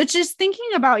 But just thinking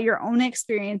about your own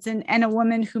experience and a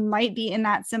woman who might be in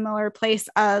that similar place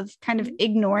of kind of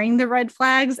ignoring the red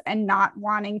flags and not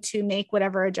wanting to make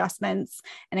whatever adjustments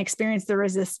and experience the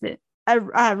resistance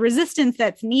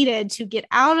that's needed to get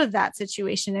out of that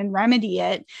situation and remedy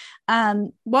it.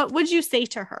 What would you say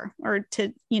to her or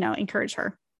to, encourage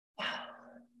her?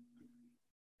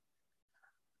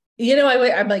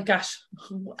 I'm like, gosh,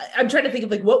 I'm trying to think of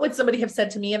like, what would somebody have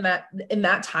said to me in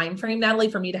that time frame,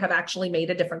 Natalie, for me to have actually made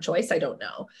a different choice? I don't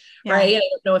know. Yeah. Right. I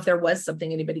don't know if there was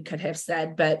something anybody could have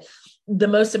said, but the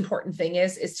most important thing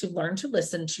is to learn to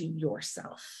listen to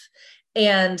yourself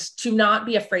and to not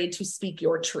be afraid to speak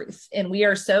your truth. And we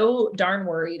are so darn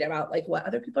worried about like what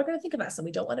other people are going to think of us. And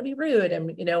we don't want to be rude.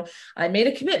 And, I made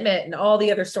a commitment and all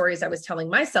the other stories I was telling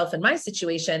myself in my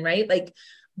situation. Right. Like,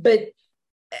 but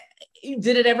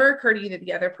did it ever occur to you that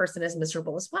the other person is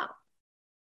miserable as well?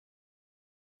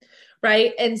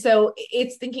 Right. And so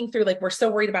it's thinking through, like, we're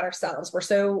so worried about ourselves. We're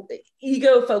so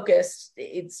ego focused.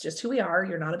 It's just who we are.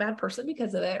 You're not a bad person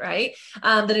because of it. Right.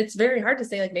 That it's very hard to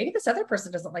say, like, maybe this other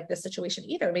person doesn't like this situation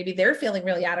either. Maybe they're feeling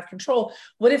really out of control.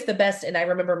 What if the best, and I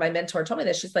remember my mentor told me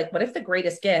this, she's like, what if the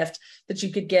greatest gift that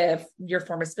you could give your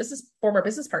former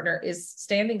business partner is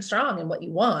standing strong in what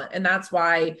you want? And that's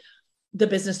why the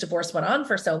business divorce went on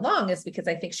for so long, is because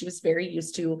I think she was very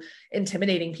used to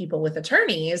intimidating people with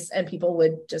attorneys, and people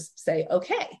would just say,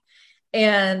 okay.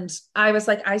 And I was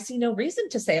like, I see no reason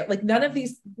to say it. Like, none of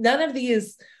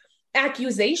these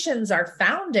accusations are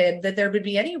founded that there would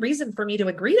be any reason for me to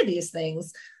agree to these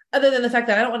things, other than the fact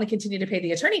that I don't want to continue to pay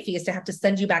the attorney fees to have to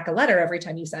send you back a letter every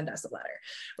time you send us a letter.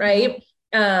 Right.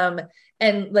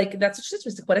 And like, that's what she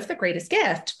was like, what if the greatest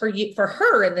gift for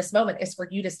her in this moment is for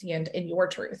you to stand in your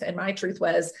truth? And my truth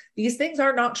was, these things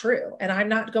are not true. And I'm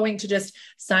not going to just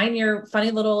sign your funny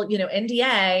little, NDA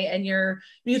and your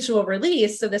mutual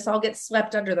release, so this all gets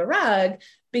swept under the rug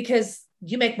because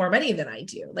you make more money than I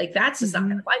do. Like, that's just not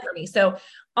going to fly for me. So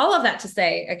all of that to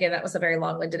say, again, that was a very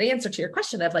long-winded answer to your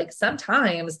question of, like,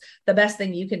 sometimes the best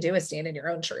thing you can do is stand in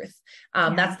your own truth.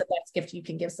 That's the best gift you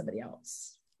can give somebody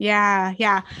else. Yeah.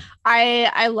 Yeah.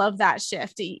 I love that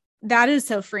shift. That is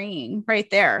so freeing right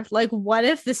there. Like, what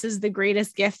if this is the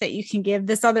greatest gift that you can give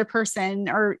this other person,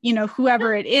 or,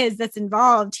 whoever it is that's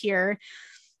involved here?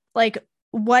 Like,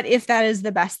 what if that is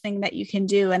the best thing that you can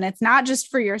do? And it's not just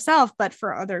for yourself, but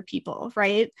for other people.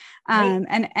 Right.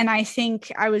 And I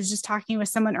think I was just talking with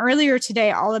someone earlier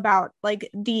today all about, like,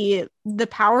 the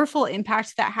powerful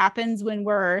impact that happens when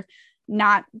we're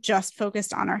not just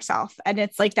focused on ourselves. And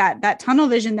it's like that tunnel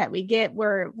vision that we get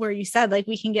where you said, like,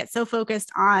 we can get so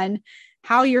focused on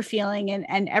how you're feeling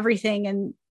and everything,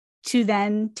 and to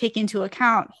then take into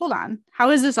account, hold on, how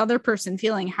is this other person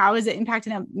feeling? How is it impacting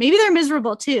them? Maybe they're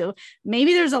miserable too.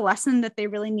 Maybe there's a lesson that they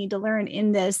really need to learn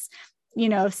in this,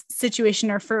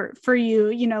 situation, or for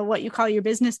you, what you call your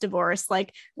business divorce,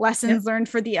 like lessons learned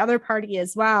for the other party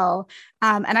as well.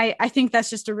 And I think that's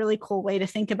just a really cool way to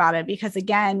think about it, because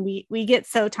again, we get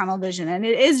so tunnel vision, and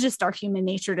it is just our human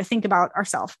nature to think about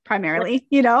ourselves primarily,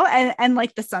 and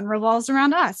like the sun revolves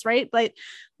around us. Right.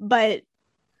 But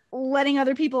letting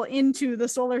other people into the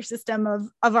solar system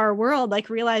of our world, like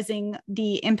realizing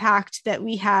the impact that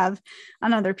we have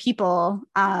on other people.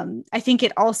 I think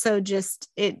it also just,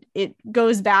 it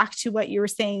goes back to what you were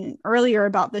saying earlier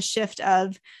about the shift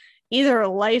of either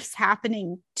life's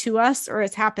happening to us or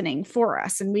it's happening for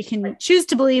us. And we can choose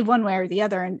to believe one way or the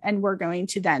other. And we're going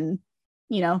to then,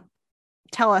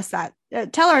 tell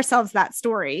ourselves that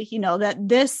story, that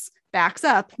this backs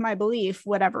up my belief,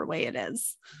 whatever way it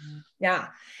is. Yeah.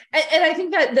 And I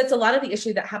think that's a lot of the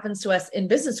issue that happens to us in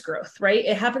business growth, right?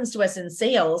 It happens to us in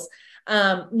sales,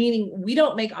 meaning we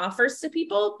don't make offers to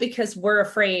people because we're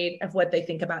afraid of what they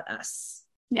think about us.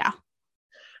 Yeah.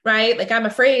 Right. Like, I'm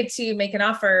afraid to make an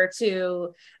offer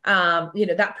to,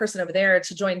 that person over there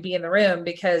to join Be in the Room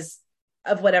because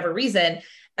of whatever reason,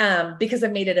 because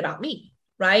I've made it about me.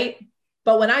 Right.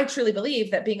 But when I truly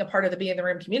believe that being a part of the Be in the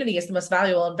Room community is the most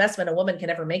valuable investment a woman can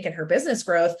ever make in her business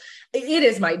growth, it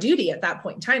is my duty at that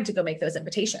point in time to go make those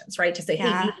invitations, right? To say, hey,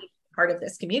 you need to be part of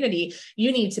this community.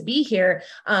 You need to be here.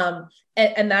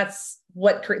 And that's we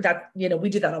do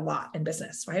that a lot in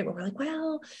business, right? Where we're like,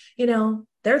 well,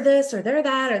 they're this or they're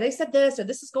that, or they said this, or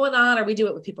this is going on, or we do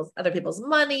it with other people's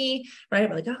money, right?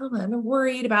 We're like, oh, I'm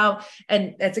worried about,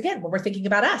 and it's again, when we're thinking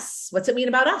about us, what's it mean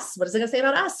about us? What is it going to say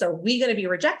about us? Are we going to be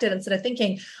rejected? Instead of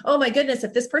thinking, oh my goodness,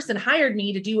 if this person hired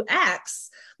me to do X,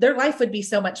 their life would be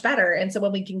so much better. And so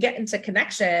when we can get into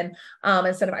connection,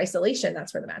 instead of isolation,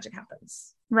 that's where the magic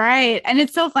happens. Right. And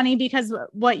it's so funny because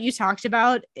what you talked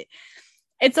about,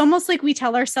 it's almost like we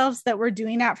tell ourselves that we're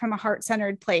doing that from a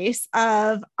heart-centered place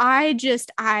of, I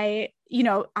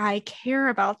care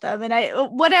about them.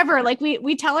 And whatever, like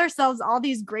we tell ourselves all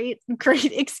these great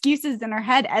excuses in our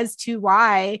head as to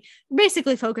why we're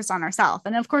basically focused on ourselves.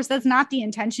 And of course, that's not the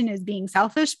intention, is being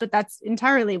selfish, but that's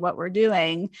entirely what we're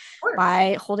doing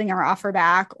by holding our offer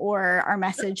back or our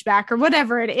message back or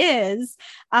whatever it is.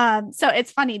 So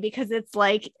it's funny because it's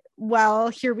like, well,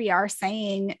 here we are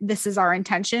saying this is our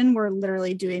intention. We're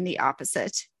literally doing the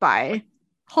opposite by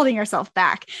holding ourselves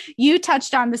back. You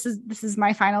touched on, this is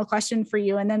my final question for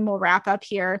you, and then we'll wrap up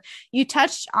here. You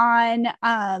touched on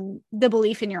the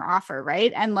belief in your offer,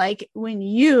 right? And like, when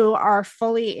you are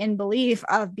fully in belief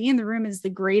of Be in the Room is the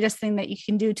greatest thing that you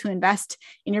can do to invest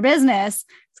in your business,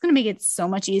 it's going to make it so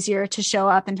much easier to show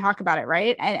up and talk about it.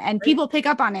 Right. And Right. people pick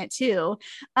up on it too.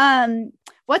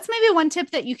 What's maybe one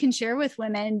tip that you can share with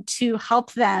women to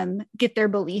help them get their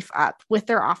belief up with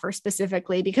their offer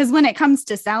specifically? Because when it comes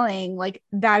to selling, like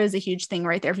that is a huge thing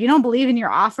right there. If you don't believe in your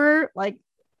offer, like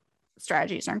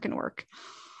strategies aren't going to work.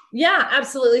 Yeah,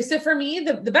 absolutely. So for me,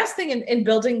 the best thing in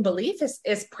building belief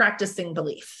is practicing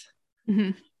belief,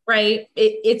 right?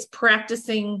 It's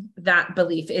practicing that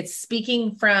belief. It's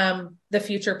speaking from the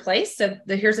future place. So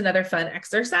here's another fun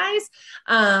exercise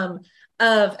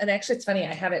and actually it's funny,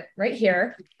 I have it right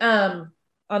here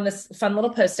on this fun little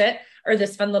Post-it or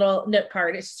this fun little note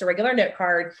card. It's just a regular note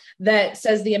card that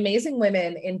says the amazing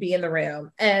women in Be in the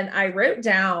Room. And I wrote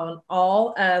down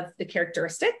all of the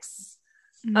characteristics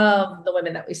of the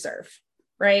women that we serve,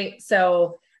 right?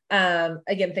 So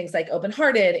again, things like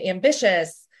open-hearted,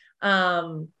 ambitious,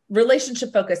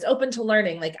 relationship focused, open to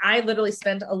learning. Like I literally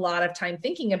spend a lot of time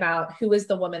thinking about who is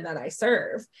the woman that I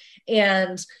serve.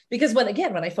 And because when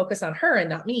I focus on her and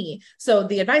not me, so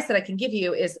the advice that I can give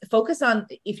you is focus on,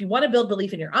 if you want to build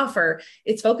belief in your offer,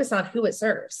 it's focus on who it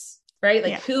serves, right?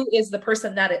 Like who is the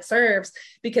person that it serves?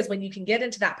 Because when you can get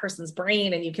into that person's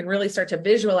brain and you can really start to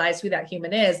visualize who that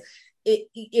human is,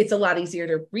 it's a lot easier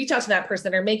to reach out to that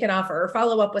person or make an offer or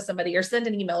follow up with somebody or send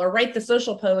an email or write the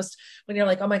social post when you're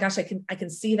like, oh my gosh, I can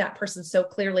see that person so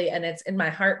clearly. And it's in my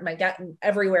heart, my gut, and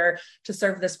everywhere to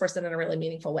serve this person in a really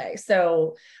meaningful way.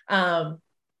 So,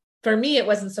 for me, it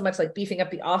wasn't so much like beefing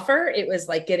up the offer. It was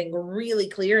like getting really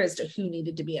clear as to who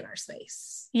needed to be in our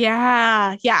space.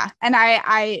 Yeah. Yeah. And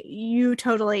you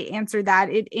totally answered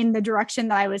that in the direction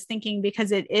that I was thinking,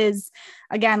 because it is,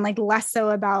 again, like less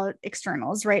so about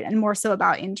externals, right? And more so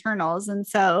about internals. And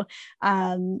so,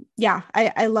 I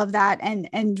love that.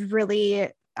 And really,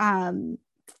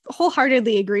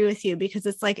 wholeheartedly agree with you, because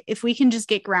it's like, if we can just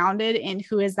get grounded in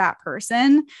who is that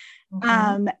person,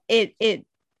 it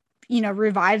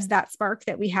revives that spark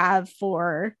that we have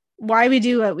for why we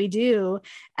do what we do.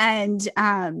 And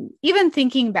even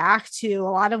thinking back to a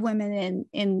lot of women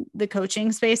in the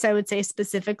coaching space, I would say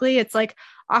specifically, it's like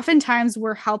oftentimes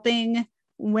we're helping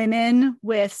women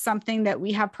with something that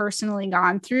we have personally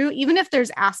gone through, even if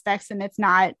there's aspects and it's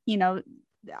not,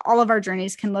 all of our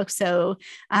journeys can look so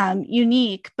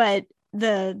unique, but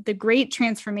the great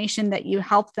transformation that you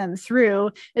help them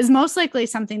through is most likely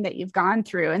something that you've gone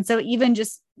through. And so even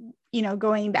just,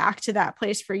 going back to that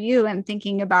place for you and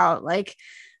thinking about like,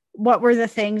 what were the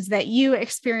things that you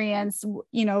experienced,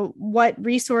 what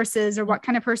resources or what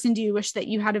kind of person do you wish that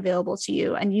you had available to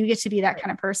you? And you get to be that kind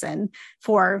of person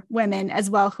for women as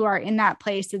well, who are in that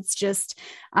place. It's just,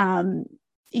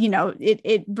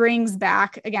 it brings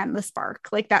back again, the spark.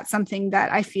 Like that's something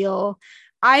that I feel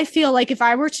like if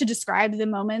I were to describe the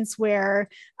moments where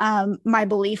my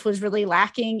belief was really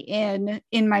lacking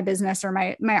in my business or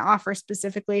my offer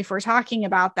specifically, if we're talking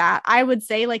about that, I would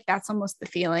say like that's almost the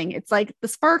feeling. It's like the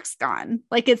spark's gone.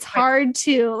 Like it's hard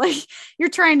to, like you're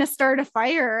trying to start a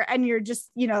fire and you're just,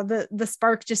 the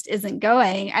spark just isn't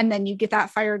going. And then you get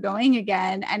that fire going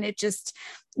again and it just,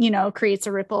 creates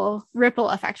a ripple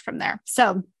effect from there.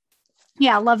 So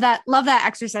yeah, love that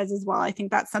exercise as well. I think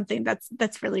that's something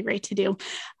that's really great to do.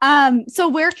 So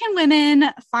where can women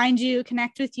find you,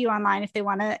 connect with you online if they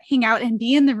want to hang out and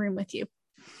be in the room with you?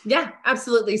 Yeah,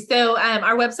 absolutely. So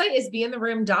our website is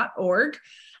beintheroom.org.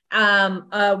 We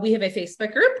have a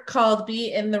Facebook group called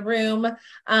Be in the Room.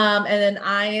 And then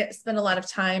I spend a lot of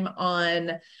time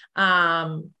on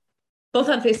both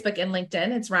on Facebook and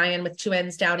LinkedIn. It's Ryan with 2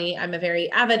 N's Dowdy. I'm a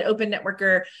very avid open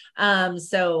networker.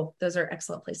 So those are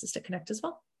excellent places to connect as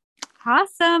well.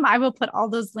 Awesome. I will put all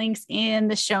those links in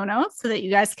the show notes so that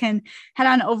you guys can head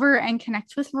on over and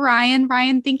connect with Ryan.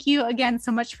 Ryan, thank you again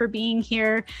so much for being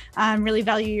here. Really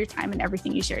value your time and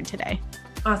everything you shared today.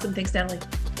 Awesome. Thanks, Natalie.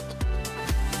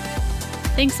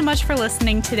 Thanks so much for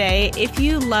listening today. If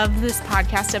you love this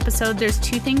podcast episode, there's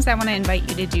 2 things I want to invite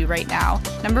you to do right now.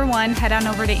 Number 1, head on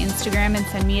over to Instagram and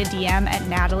send me a DM at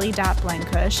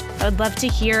natalie.blenkush. I would love to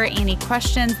hear any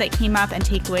questions that came up and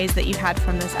takeaways that you had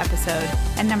from this episode.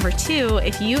 And number 2,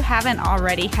 if you haven't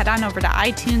already, head on over to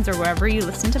iTunes or wherever you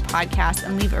listen to podcasts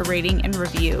and leave a rating and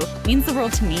review. It means the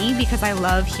world to me because I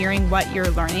love hearing what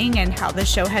you're learning and how the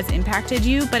show has impacted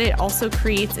you, but it also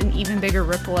creates an even bigger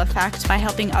ripple effect by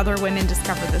helping other women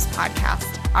discover this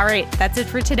podcast. All right, that's it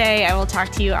for today. I will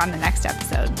talk to you on the next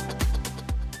episode.